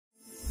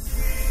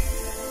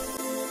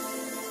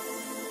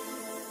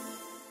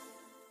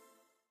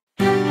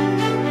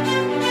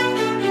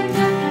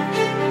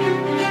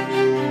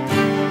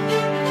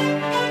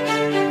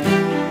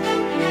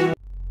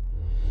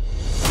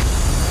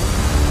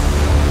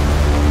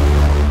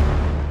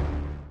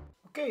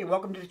Okay,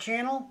 welcome to the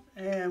channel,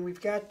 and we've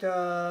got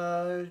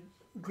Grandma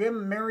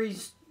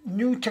Mary's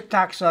new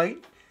TikTok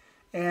site,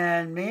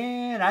 and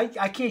man, I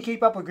can't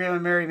keep up with Grandma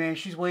Mary, man.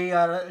 She's way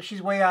out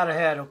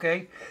ahead.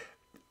 Okay,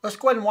 let's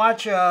go ahead and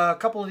watch a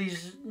couple of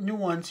these new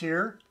ones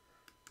here.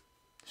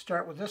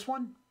 Start with this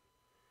one.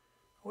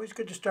 Always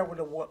good to start with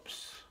a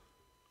whoops.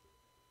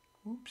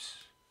 Oops.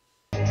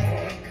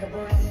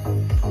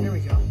 Here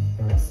we go.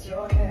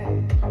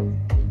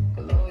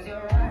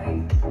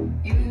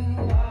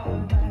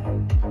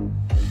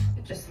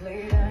 Just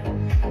lay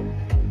down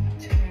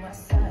to my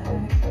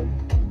side.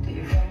 Do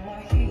you feel my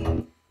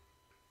heat?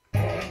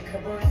 Take a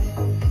breath.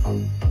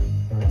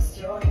 Rest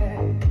your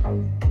head.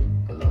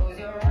 Close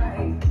your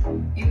eyes.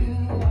 You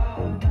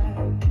are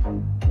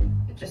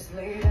mine. Just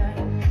lay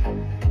down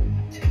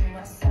to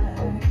my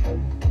side.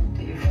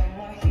 Do you feel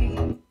my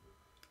heat?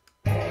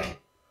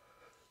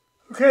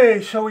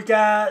 Okay, so we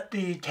got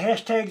the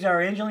hashtags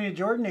are Angelina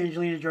Jordan,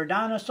 Angelina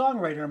Jordana,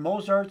 songwriter,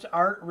 Mozart's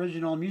art,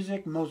 original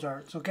music,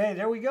 Mozart's. Okay,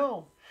 there we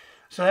go.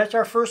 So that's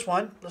our first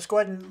one. Let's go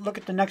ahead and look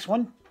at the next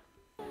one.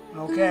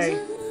 Okay.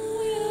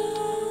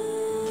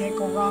 Can't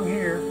go wrong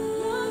here.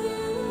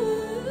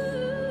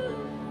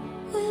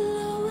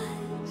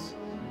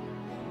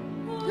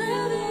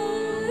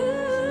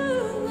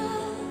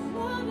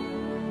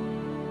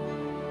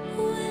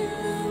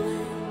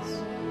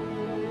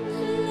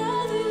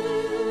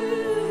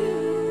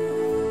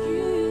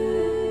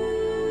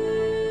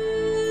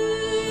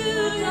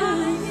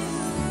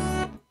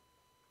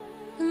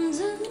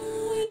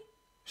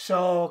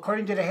 So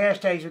according to the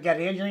hashtags, we got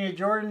Angelina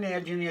Jordan,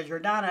 Angelina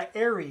Jordana,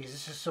 Aries.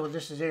 So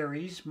this is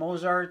Aries,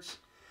 Mozart's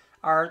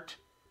art,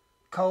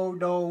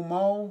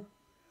 Kodomo,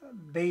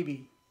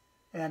 baby,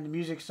 and the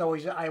music's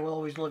always "I Will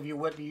Always Love You."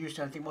 Whitney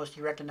Houston. I think most of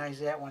you recognize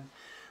that one.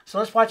 So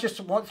let's watch this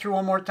through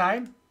one more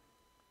time.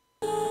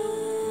 I'll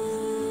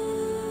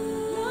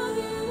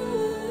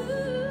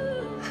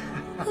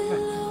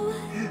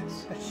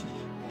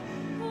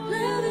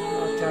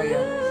tell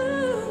you.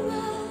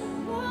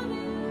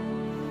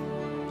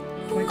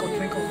 Twinkle,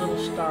 twinkle, little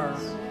star.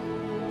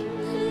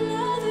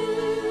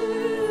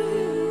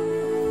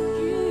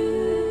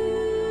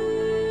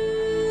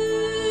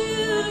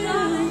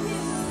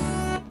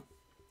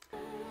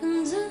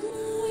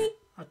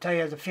 I'll tell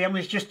you, the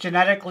family's just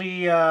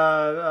genetically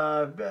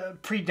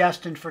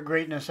predestined for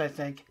greatness, I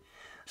think.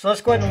 So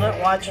let's go ahead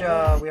and watch.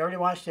 We already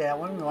watched that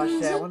one. We watched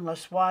that one.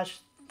 Let's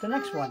watch the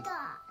next one.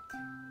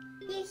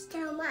 He's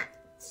too much.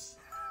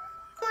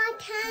 More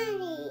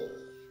tiny.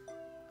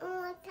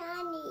 More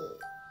tiny.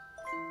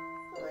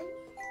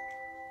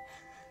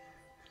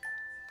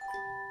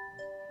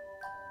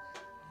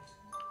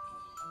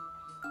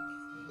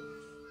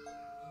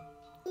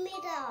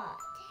 Middle.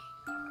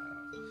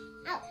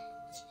 Ouch.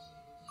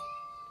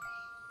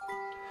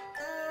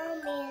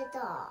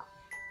 Middle.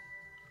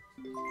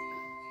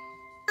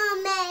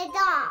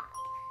 Middle.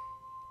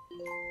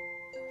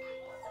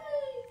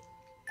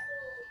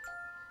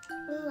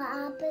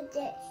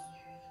 Opposite.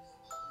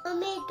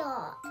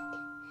 Middle.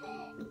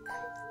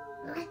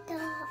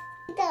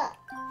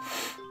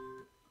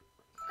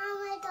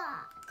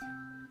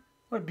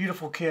 What a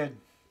beautiful kid.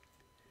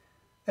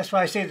 That's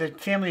why I say the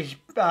family's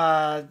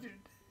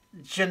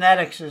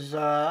genetics is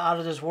out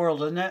of this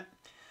world, isn't it?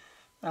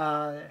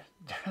 A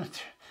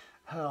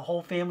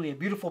whole family of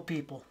beautiful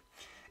people.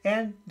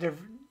 And they're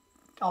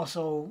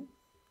also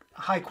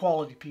high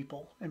quality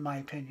people, in my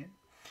opinion.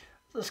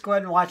 Let's go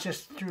ahead and watch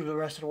this through the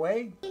rest of the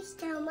way. It's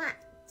too much.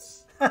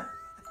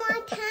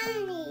 More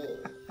tiny.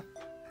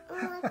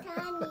 More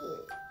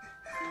tiny.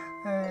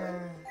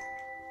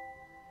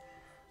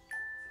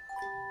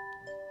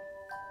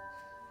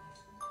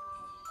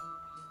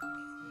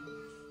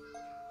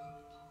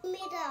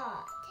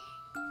 Middle.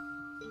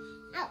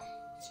 Ouch.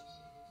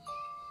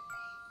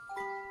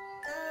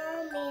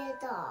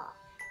 Middle.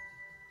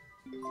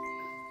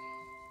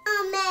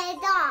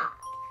 Middle.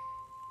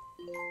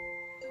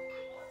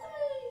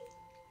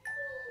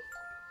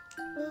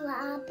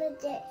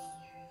 Opposite.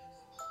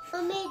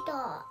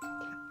 Middle.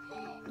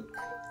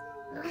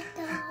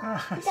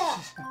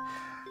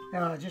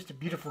 Oh, just a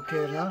beautiful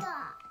kid, huh?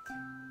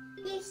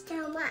 He's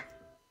too much.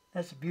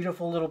 That's a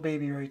beautiful little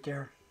baby right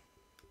there.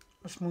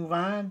 Let's move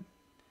on.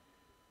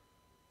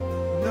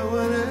 No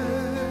one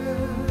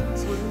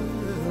else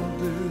will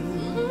do.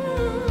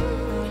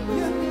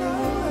 You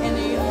know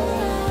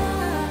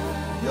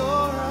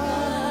your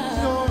eyes,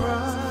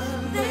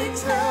 they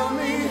tell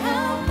me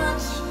how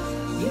much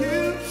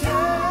you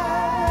care.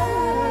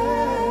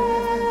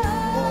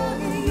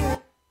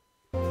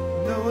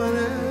 No one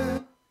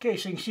else. Okay,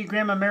 so you can see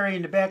Grandma Mary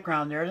in the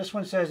background there. This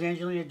one says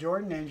Angelina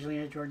Jordan,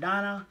 Angelina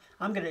Jordana.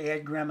 I'm going to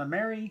add Grandma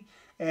Mary.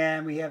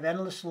 And we have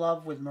Endless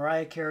Love with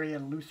Mariah Carey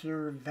and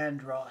Luther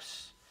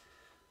Vandross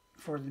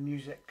for the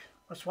music.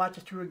 Let's watch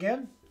it through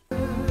again.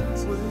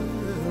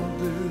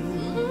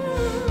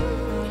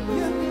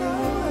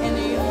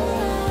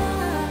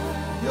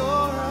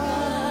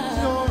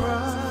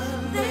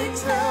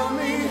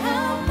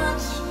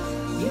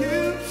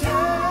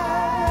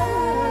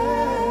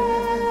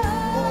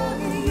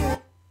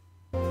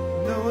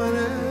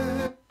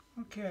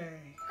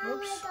 Okay.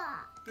 Oops.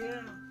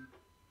 Yeah.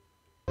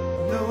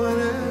 No one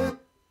else.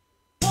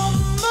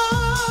 Woman,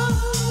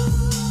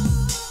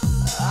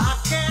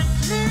 I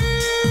can't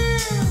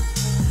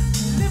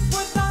live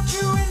without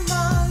you in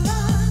my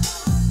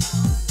life.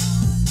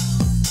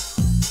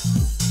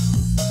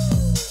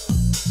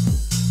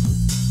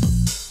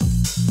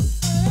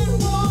 Hey,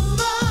 woman,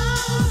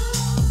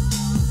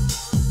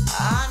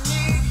 I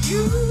need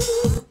you.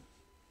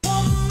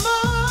 Woman,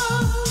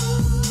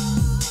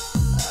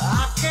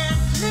 I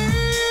can't live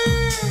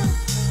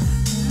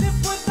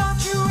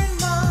without you in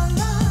my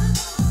life.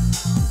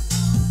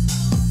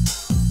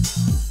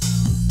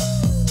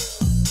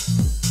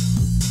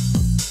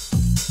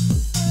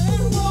 Hey,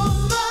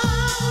 woman,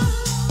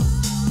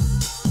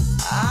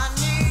 I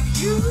need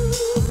you.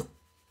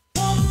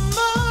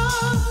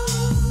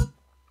 Woman.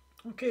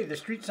 Okay, the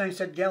street sign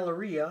said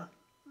Galleria.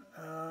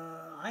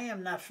 I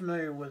am not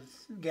familiar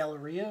with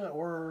Galleria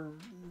or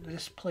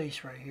this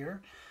place right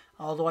here,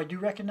 although I do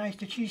recognize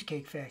the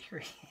Cheesecake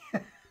Factory.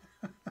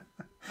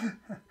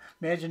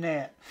 Imagine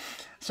that.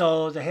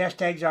 So the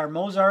hashtags are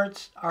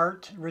Mozart's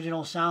Art,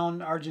 Original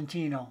Sound,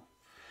 Argentino.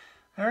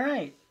 All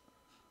right.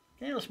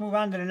 Okay, let's move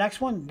on to the next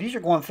one. These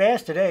are going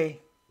fast today.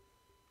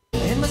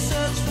 In my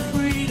search for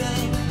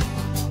freedom,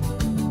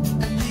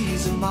 and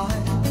these are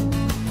mine.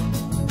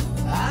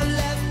 I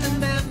left the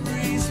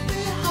memories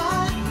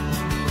behind.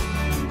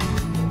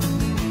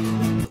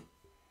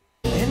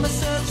 In my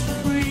search for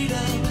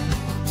freedom,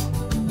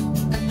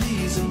 and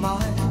these are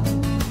mine.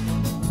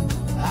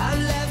 I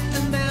left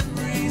the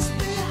memories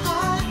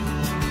behind.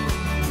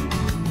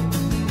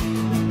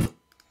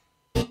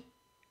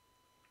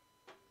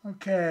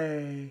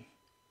 Okay.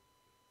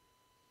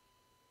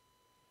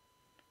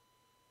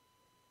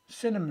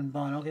 Cinnamon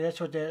bun. Okay, that's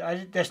what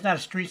that. That's not a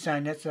street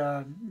sign. That's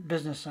a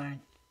business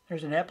sign.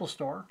 There's an Apple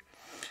store.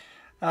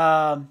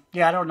 Yeah,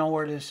 I don't know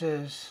where this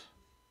is.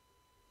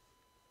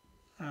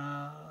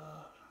 I'm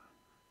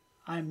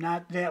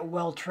not that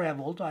well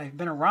traveled. I've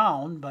been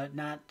around, but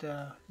not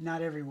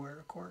everywhere,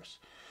 of course.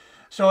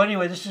 So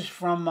anyway, this is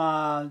from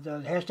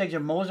the hashtags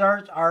of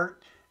Mozart's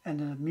Art, and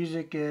the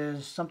music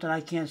is something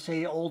I can't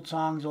say. Old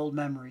songs, old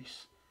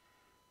memories.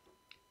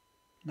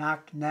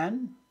 Knock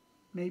Nen,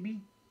 maybe.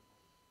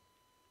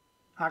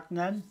 Knock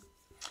Nen.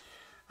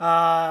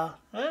 Yeah,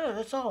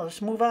 that's all.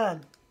 Let's move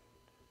on.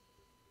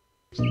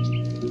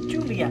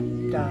 Juliet. In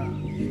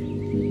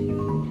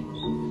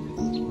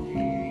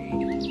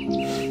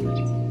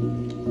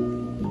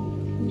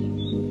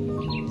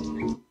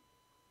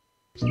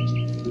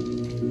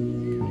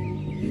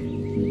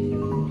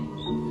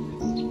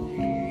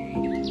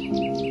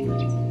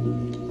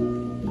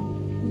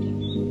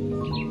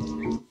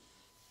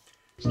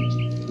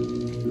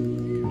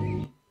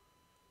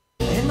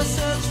my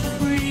search for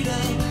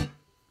freedom.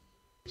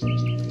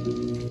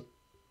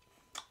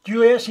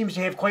 Juliet seems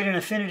to have quite an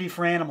affinity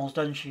for animals,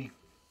 doesn't she?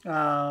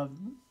 Love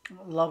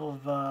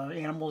of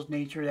animals,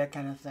 nature, that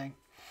kind of thing.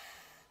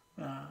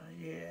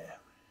 Yeah,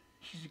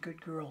 she's a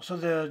good girl. So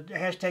the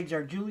hashtags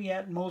are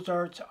Juliet,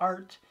 Mozart's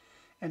Art,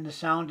 and the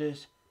sound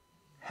is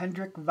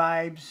Hendrik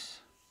Vibes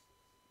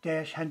 -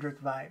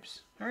 Hendrik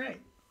Vibes. All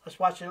right, let's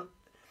watch it.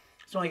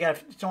 It's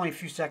only a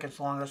few seconds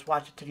long. Let's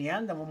watch it to the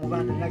end, then we'll move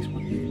on to the next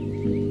one.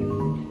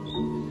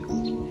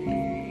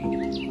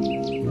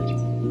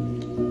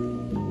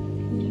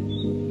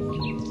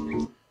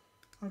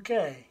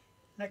 Okay,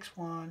 next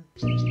one.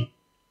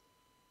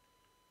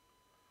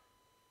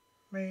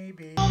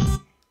 Maybe,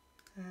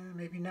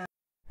 maybe not.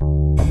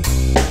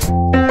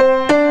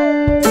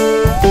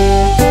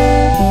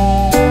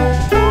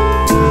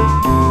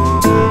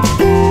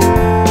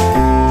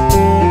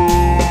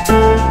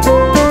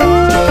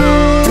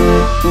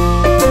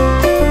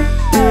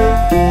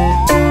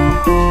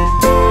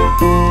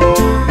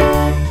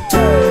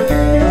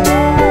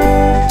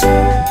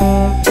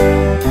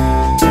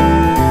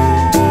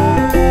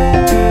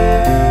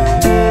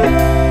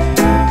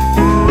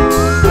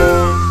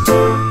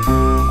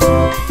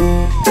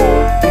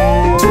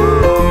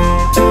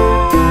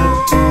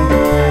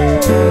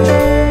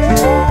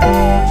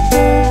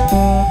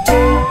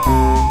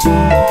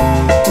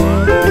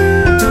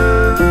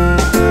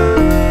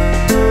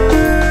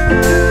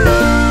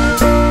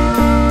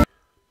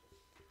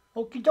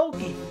 Okie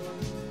dokie.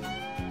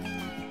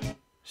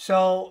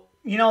 So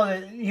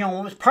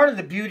it was part of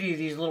the beauty of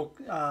these little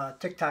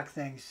TikTok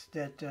things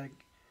that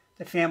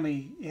the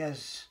family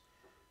has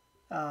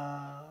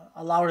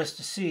allowed us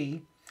to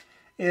see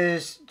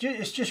is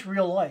it's just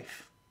real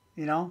life,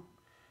 you know.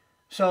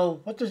 So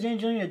what does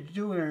Angelina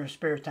do in her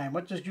spare time?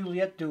 What does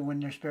Juliet do in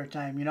their spare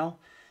time, you know?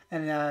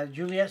 And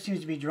Juliet seems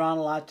to be drawn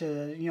a lot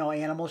to,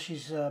 animals.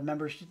 She's a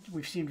member.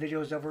 We've seen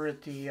videos of her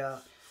at the,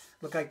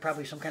 look like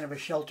probably some kind of a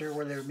shelter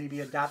where they're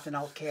maybe adopting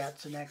out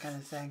cats and that kind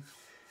of thing.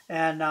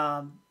 And,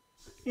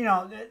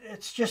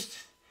 it's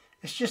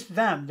just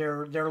them,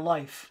 their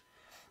life.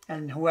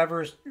 And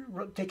whoever's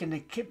taking the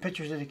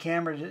pictures of the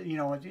camera,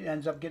 it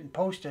ends up getting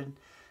posted.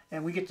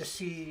 and we get to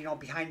see, you know,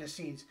 behind the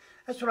scenes.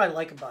 That's what I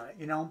like about it,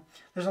 you know.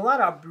 There's a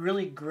lot of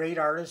really great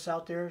artists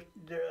out there.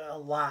 There's a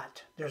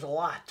lot,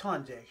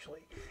 tons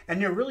actually,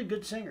 and they're really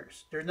good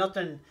singers. There's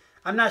nothing.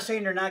 I'm not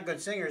saying they're not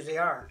good singers. They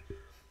are.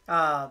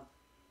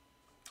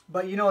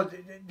 But you know,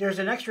 there's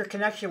an extra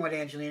connection with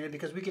Angelina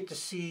because we get to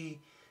see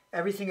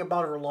everything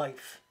about her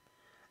life.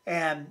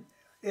 And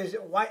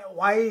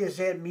why is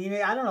that mean?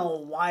 I don't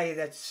know why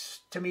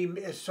that's, to me,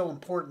 is so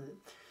important.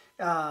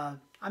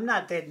 I'm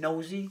not that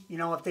nosy. You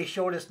know, if they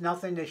showed us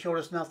nothing, they showed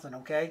us nothing,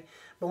 okay?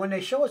 But when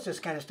they show us this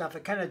kind of stuff,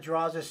 it kind of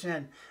draws us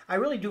in. I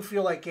really do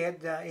feel like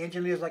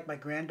Angelina is like my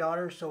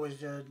granddaughter, so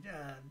is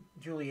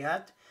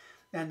Juliet.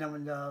 And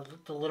then the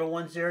little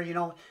ones there, you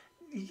know,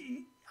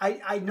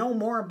 I know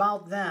more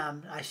about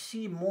them. I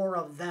see more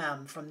of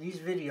them from these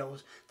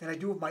videos than I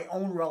do of my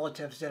own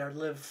relatives that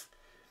live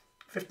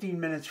 15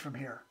 minutes from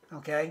here,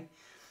 okay?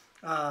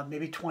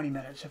 Maybe 20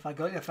 minutes if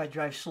I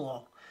drive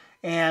slow.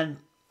 And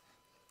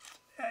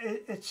I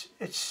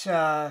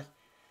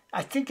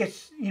think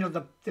it's, you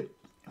know,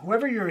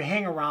 whoever you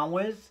hang around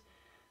with,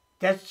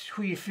 that's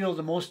who you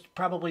feel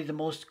probably the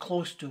most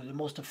close to, the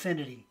most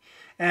affinity.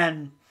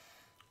 And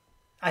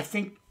I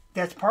think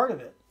that's part of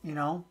it, you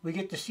know. We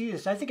get to see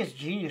this. I think it's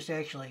genius,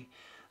 actually.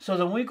 So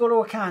then when we go to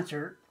a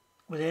concert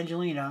with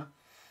Angelina,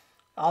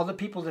 all the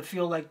people that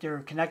feel like they're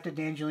connected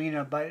to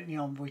Angelina, but, you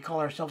know, we call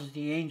ourselves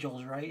the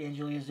angels, right?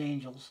 Angelina's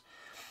angels.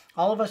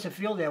 All of us that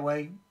feel that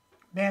way,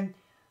 man,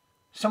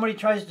 somebody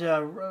tries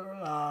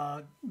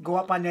to go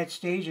up on that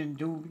stage and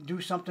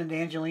do something to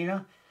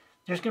Angelina,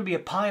 there's going to be a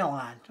pile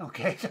on,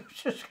 okay? There's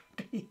just going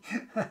to be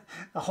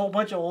a whole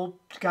bunch of old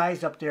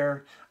guys up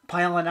there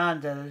piling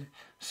on to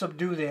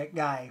subdue that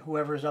guy,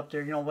 whoever's up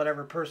there, you know,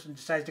 whatever person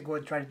decides to go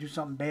and try to do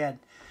something bad.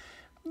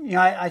 You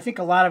know, I think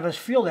a lot of us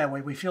feel that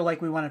way. We feel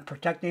like we want to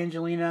protect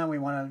Angelina. We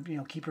want to, you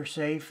know, keep her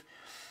safe.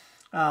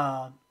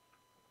 And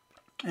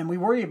we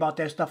worry about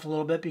that stuff a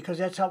little bit because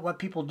that's what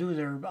people do.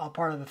 They're all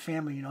part of the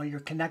family, you know. You're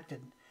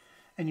connected.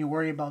 And you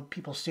worry about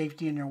people's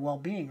safety and their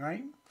well-being,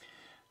 right?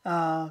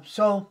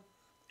 So,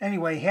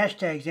 anyway,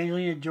 hashtags: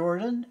 Angelina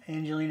Jordan,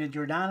 Angelina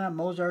Jordana,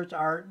 Mozart's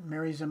art,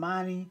 Mary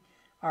Zamani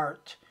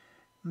art.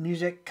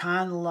 Music,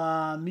 Con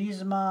La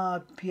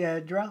Misma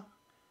Piedra,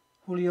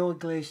 Julio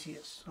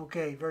Iglesias.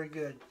 Okay, very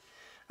good.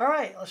 All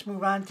right, let's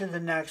move on to the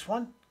next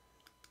one.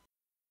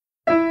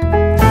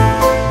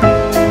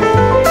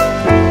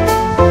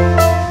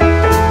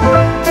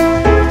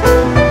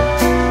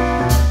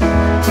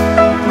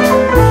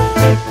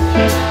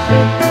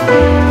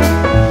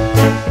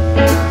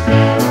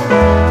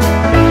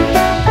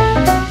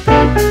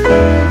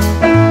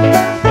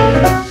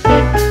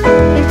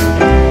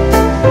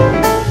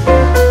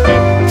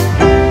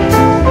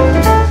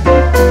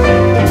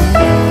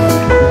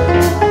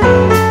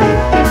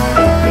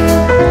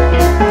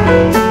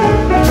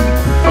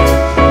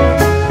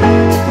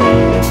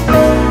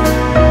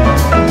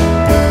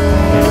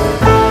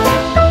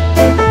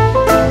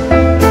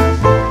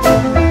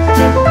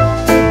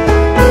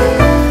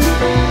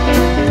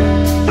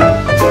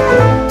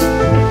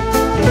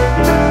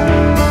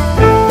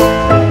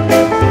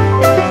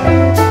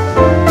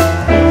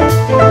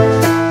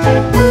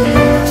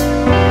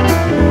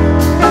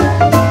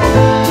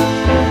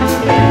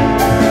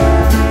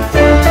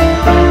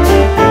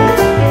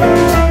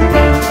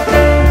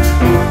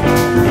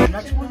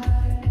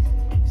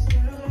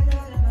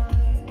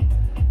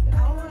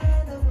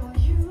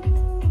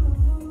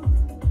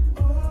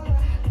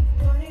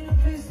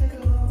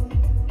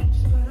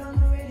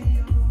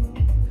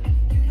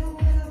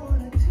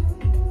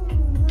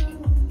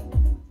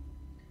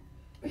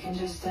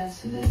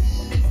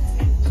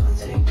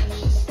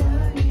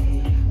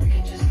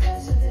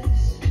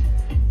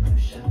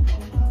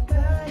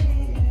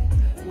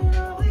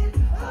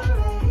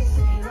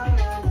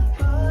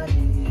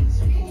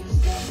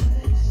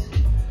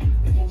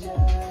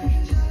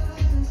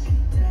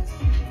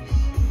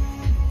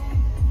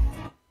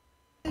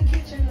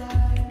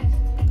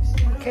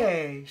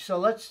 Okay, so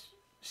let's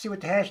see what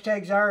the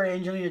hashtags are.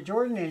 Angelina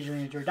Jordan,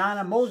 Angelina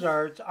Jordana,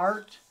 Mozart's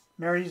art,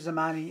 Mary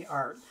Zamani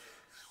art.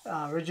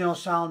 Original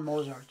sound,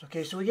 Mozart's.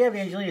 Okay, so we have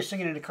Angelina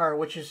singing in the car,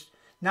 which is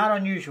not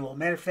unusual.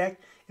 Matter of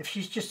fact, if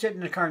she's just sitting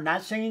in the car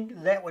not singing,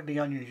 that would be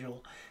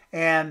unusual.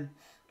 And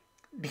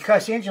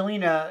because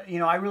Angelina, you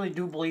know, I really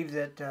do believe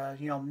that,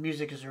 you know,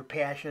 music is her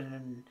passion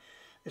and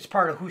it's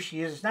part of who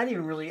she is. It's not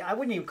even really, I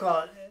wouldn't even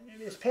call it,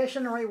 is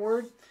passion the right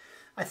word?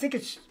 I think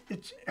it's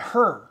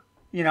her,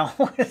 you know.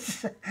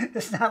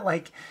 It's not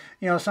like,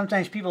 you know,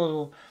 sometimes people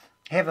will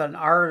have an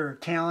art or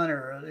talent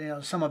or, you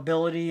know, some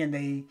ability and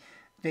they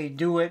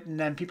do it and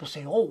then people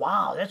say, oh,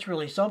 wow, that's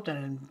really something.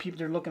 And people,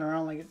 they're looking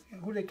around like,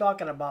 who are they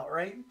talking about,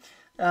 right?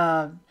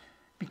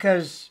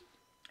 Because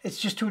it's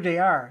just who they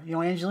are. You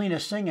know, Angelina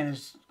singing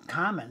is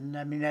common.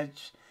 I mean,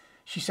 that's,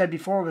 she said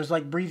before, it was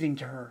like breathing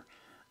to her.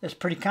 That's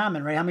pretty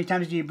common, right? How many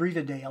times do you breathe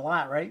a day? A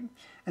lot, right?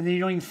 And then you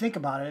don't even think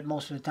about it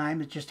most of the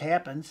time. It just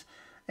happens.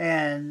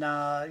 And,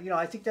 you know,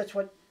 I think that's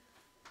what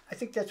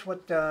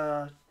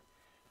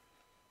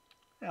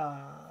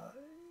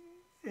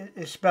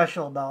is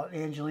special about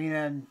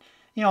Angelina.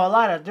 you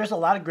know, there's a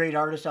lot of great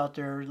artists out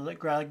there, like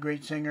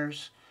great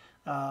singers,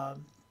 uh,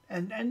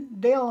 and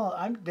they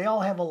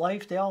all have a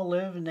life, they all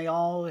live, and they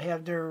all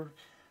have their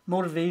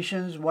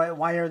motivations.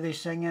 Why are they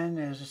singing?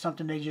 Is it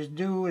something they just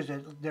do? Is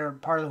it they're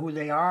part of who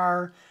they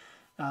are?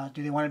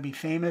 Do they want to be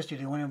famous? Do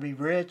they want to be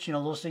rich? You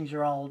know, those things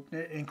are all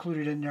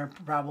included in there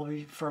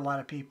probably for a lot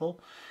of people.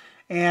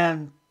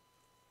 And,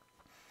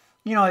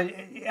 you know,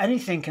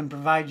 anything can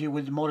provide you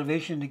with the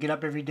motivation to get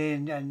up every day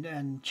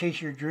and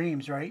chase your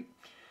dreams, right?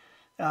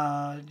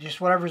 Just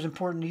whatever's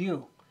important to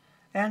you.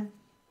 And,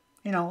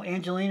 you know,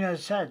 Angelina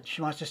has said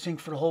she wants to sing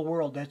for the whole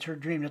world. That's her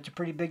dream. That's a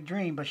pretty big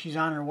dream, but she's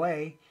on her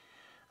way.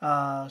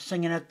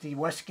 Singing at the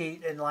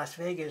Westgate in Las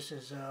Vegas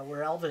is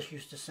where Elvis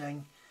used to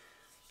sing.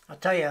 I'll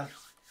tell you,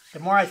 the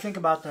more I think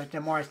about that,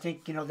 the more I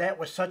think, you know, that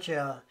was such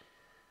a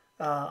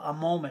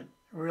moment.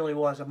 It really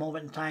was a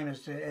moment in time,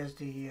 as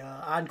the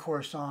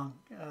encore song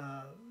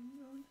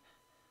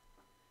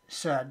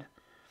said.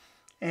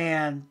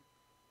 And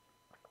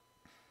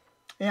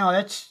you know,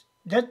 that's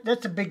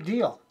a big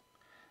deal,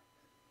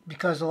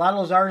 because a lot of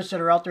those artists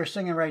that are out there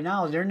singing right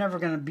now, they're never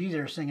going to be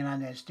there singing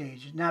on that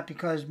stage. Not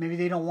because maybe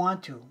they don't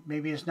want to.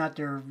 Maybe it's not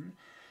their,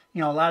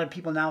 you know, a lot of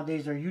people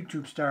nowadays are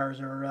YouTube stars,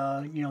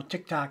 or, you know,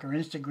 TikTok or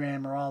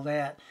Instagram or all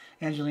that.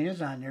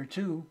 Angelina's on there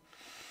too.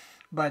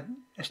 But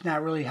it's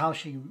not really how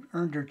she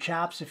earned her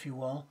chops, if you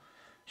will.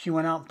 She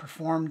went out and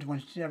performed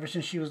ever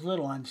since she was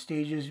little, on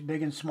stages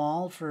big and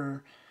small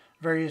for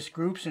various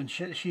groups. And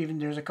she even,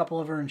 there's a couple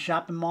of her in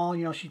Shopping Mall.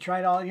 You know, she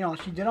tried all, you know,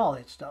 she did all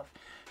that stuff.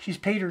 She's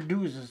paid her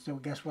dues, is I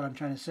guess what I'm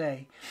trying to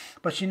say.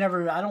 But she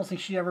never, I don't think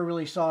she ever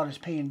really saw it as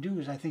paying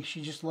dues. I think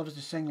she just loves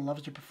to sing,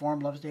 loves to perform,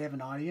 loves to have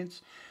an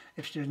audience.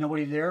 If there's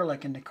nobody there,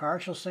 like in the car,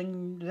 she'll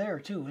sing there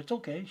too. It's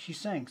okay. She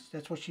sings.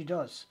 That's what she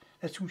does.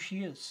 That's who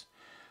she is.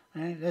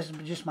 And that's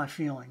just my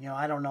feeling. You know,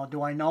 I don't know.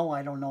 Do I know?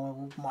 I don't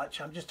know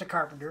much. I'm just a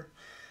carpenter.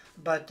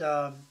 But,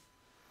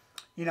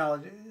 you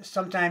know,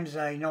 sometimes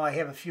I know I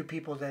have a few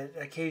people that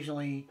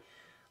occasionally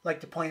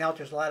like to point out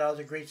there's a lot of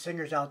other great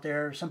singers out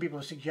there. Some people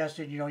have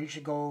suggested, you know, you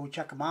should go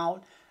check them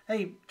out.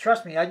 Hey,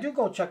 trust me, I do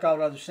go check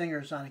out other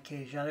singers on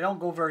occasion. I don't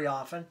go very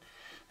often,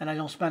 and I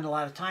don't spend a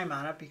lot of time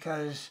on it,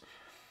 because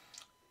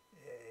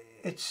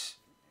it's,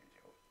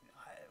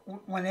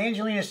 when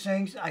Angelina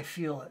sings, I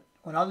feel it.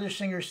 When other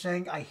singers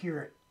sing, I hear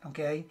it,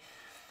 okay?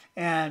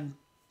 And,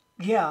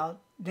 yeah,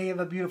 they have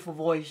a beautiful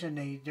voice,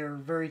 and they're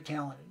very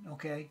talented,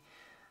 okay?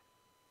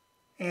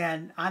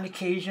 And on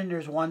occasion,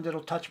 there's one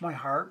that'll touch my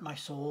heart, my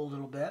soul a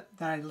little bit.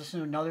 Then I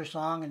listen to another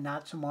song and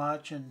not so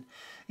much. And,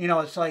 you know,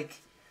 it's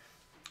like,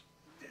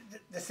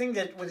 the thing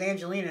that with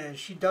Angelina is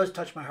she does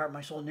touch my heart, my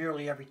soul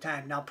nearly every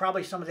time. Now,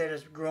 probably some of that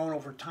has grown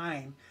over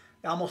time,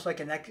 almost like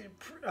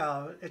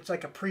it's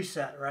like a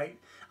preset, right?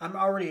 I'm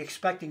already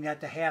expecting that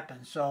to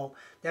happen, so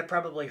that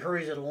probably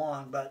hurries it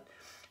along. But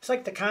it's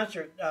like the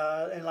concert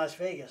in Las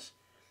Vegas.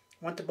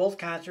 Went to both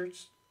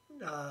concerts.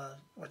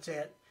 What's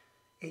that?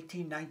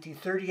 18, 19,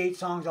 38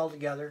 songs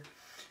altogether.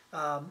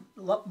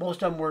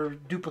 Most of them were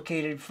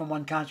duplicated from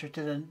one concert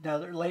to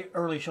the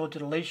early show to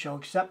the late show,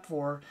 except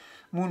for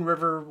Moon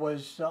River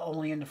was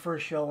only in the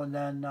first show, and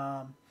then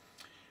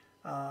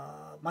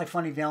My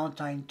Funny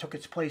Valentine took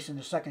its place in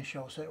the second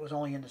show, so it was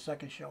only in the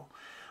second show.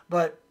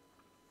 But,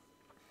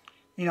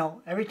 you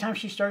know, every time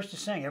she starts to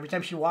sing, every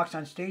time she walks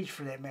on stage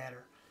for that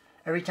matter,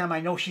 every time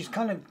I know she's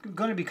kind of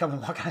going to be coming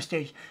walk on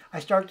stage,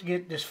 I start to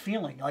get this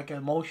feeling, like an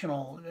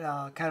emotional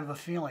kind of a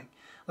feeling.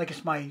 Like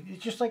it's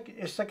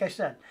like I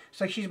said,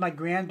 it's like she's my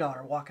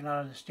granddaughter walking out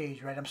on the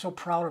stage, right? I'm so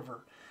proud of her.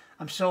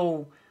 I'm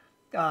so,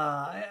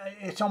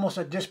 it's almost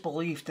a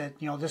disbelief that,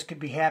 you know, this could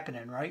be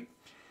happening, right?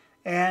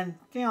 And,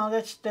 you know,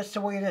 that's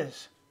the way it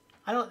is.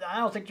 I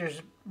don't think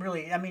there's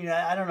really, I mean,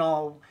 I don't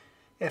know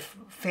if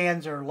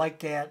fans are like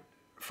that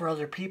for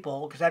other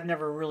people, because I've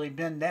never really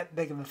been that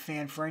big of a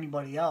fan for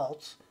anybody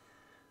else.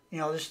 You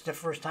know, this is the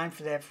first time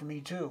for that for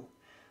me too.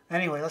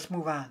 Anyway, let's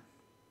move on.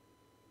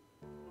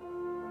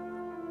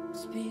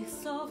 Speak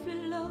softly,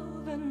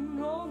 love, and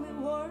roll me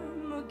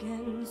warm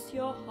against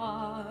your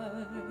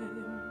heart.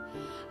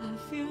 I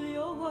feel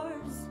your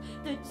words,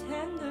 the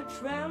tender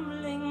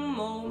trembling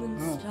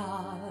moments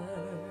start.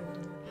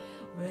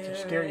 It's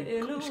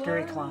a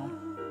scary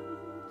clown.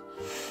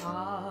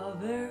 Our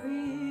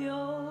very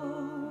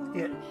own.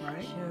 It,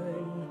 right?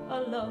 Sharing a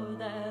love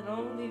that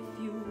only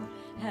few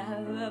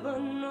have ever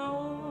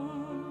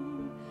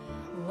known.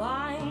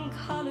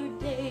 Wine-colored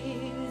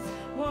days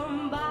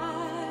warmed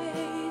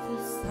by the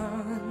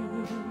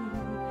sun,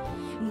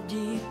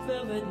 deep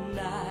velvet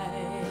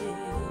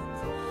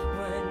nights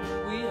when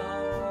we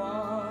are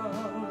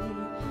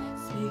one.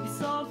 Speak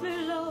softly,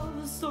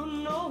 love, so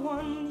no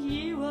one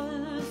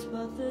hears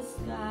but the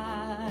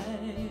sky.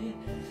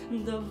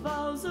 The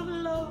vows of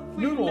love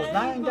we Noodles,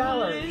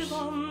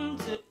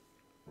 $9.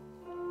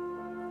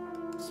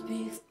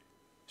 Speak.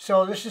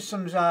 So this is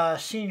some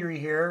scenery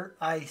here.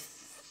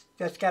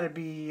 That's got to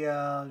be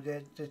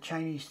the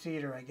Chinese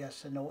theater, I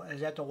guess.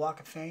 Is that the Walk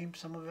of Fame,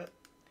 some of it?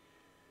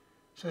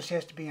 So this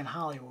has to be in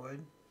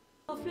Hollywood.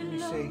 Let me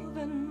see.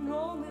 And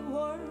roll me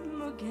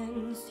warm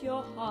against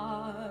your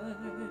heart.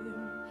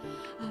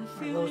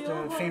 Are those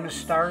the famous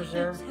stars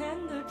there?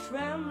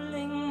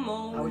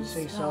 I would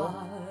say so.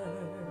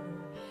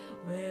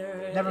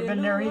 Never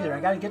been there either. I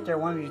got to get there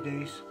one of these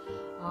days.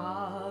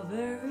 I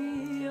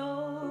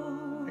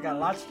got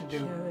lots to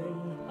do.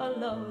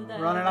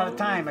 Running out of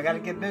time. I got to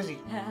get busy.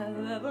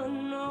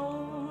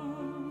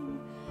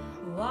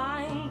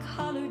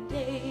 Wine-colored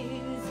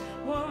days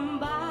warmed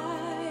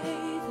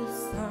by the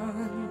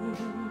sun,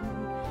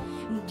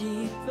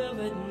 deep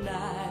velvet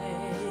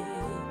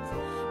nights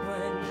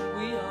when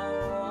we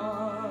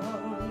are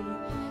one.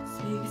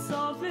 Speak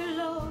softly,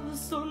 love,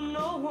 so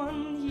no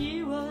one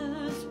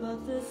hears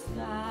but the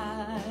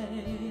sky.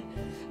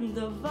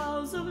 The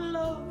vows of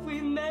love we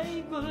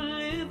make will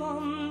live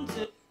on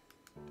to.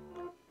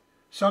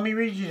 So let me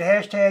read you the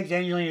hashtags: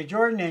 Angelina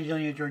Jordan,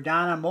 Angelina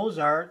Jordana,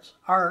 Mosarz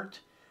art.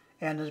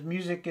 And the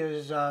music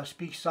is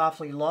Speak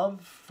Softly Love,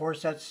 Four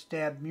Sets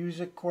Stab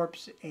Music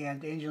Corps,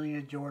 and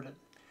Angelina Jordan.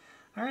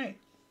 All right,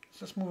 so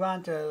let's move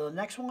on to the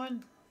next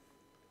one.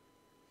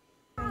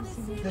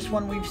 This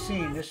one we've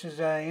seen. This is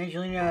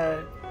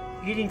Angelina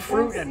eating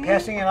fruit and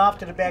passing it off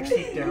to the back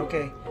seat there.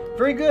 Okay,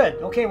 very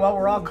good. Okay, well,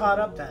 we're all caught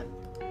up then.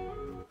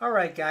 All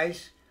right,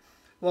 guys.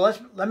 Well,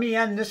 let me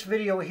end this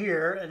video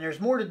here, and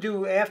there's more to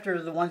do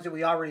after the ones that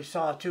we already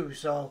saw too.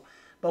 So.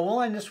 But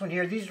we'll end this one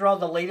here. These are all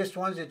the latest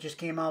ones that just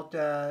came out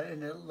in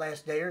the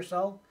last day or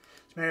so.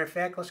 As a matter of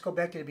fact, let's go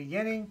back to the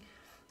beginning.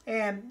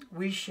 And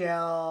we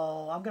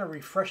shall... I'm going to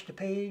refresh the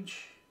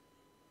page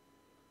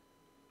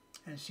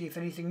and see if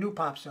anything new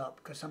pops up.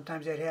 Because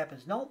sometimes that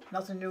happens. Nope,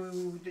 nothing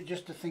new.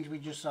 Just the things we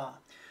just saw.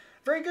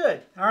 Very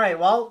good. All right,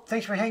 well,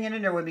 thanks for hanging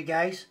in there with me,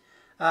 guys.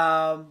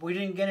 We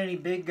didn't get any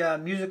big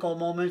musical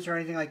moments or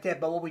anything like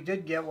that. But what we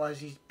did get was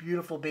these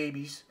beautiful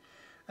babies.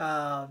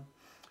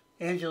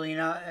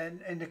 Angelina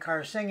in the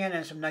car singing,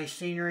 and some nice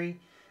scenery.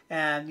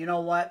 And you know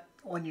what?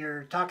 When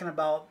you're talking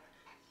about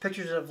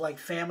pictures of like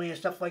family and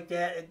stuff like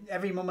that,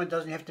 every moment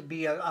doesn't have to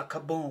be a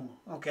kaboom,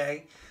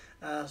 okay?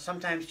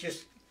 Sometimes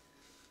just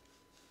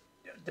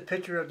the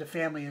picture of the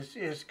family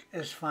is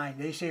fine.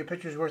 They say a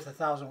picture's worth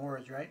 1,000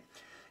 words, right?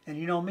 And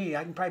you know me,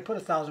 I can probably put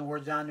 1,000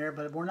 words on there,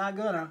 but we're not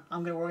gonna.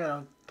 We're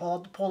gonna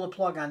pull the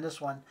plug on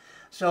this one.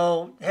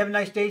 So have a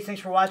nice day.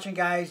 Thanks for watching,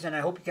 guys, and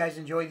I hope you guys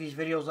enjoy these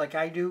videos like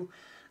I do.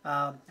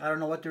 I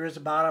don't know what there is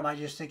about them. I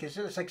just think it's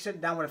like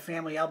sitting down with a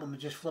family album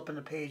and just flipping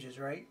the pages,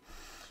 right?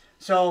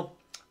 So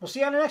we'll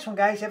see you on the next one,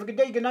 guys. Have a good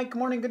day, good night, good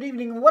morning, good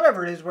evening,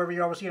 whatever it is, wherever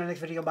you are. We'll see you on the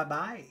next video.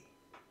 Bye-bye.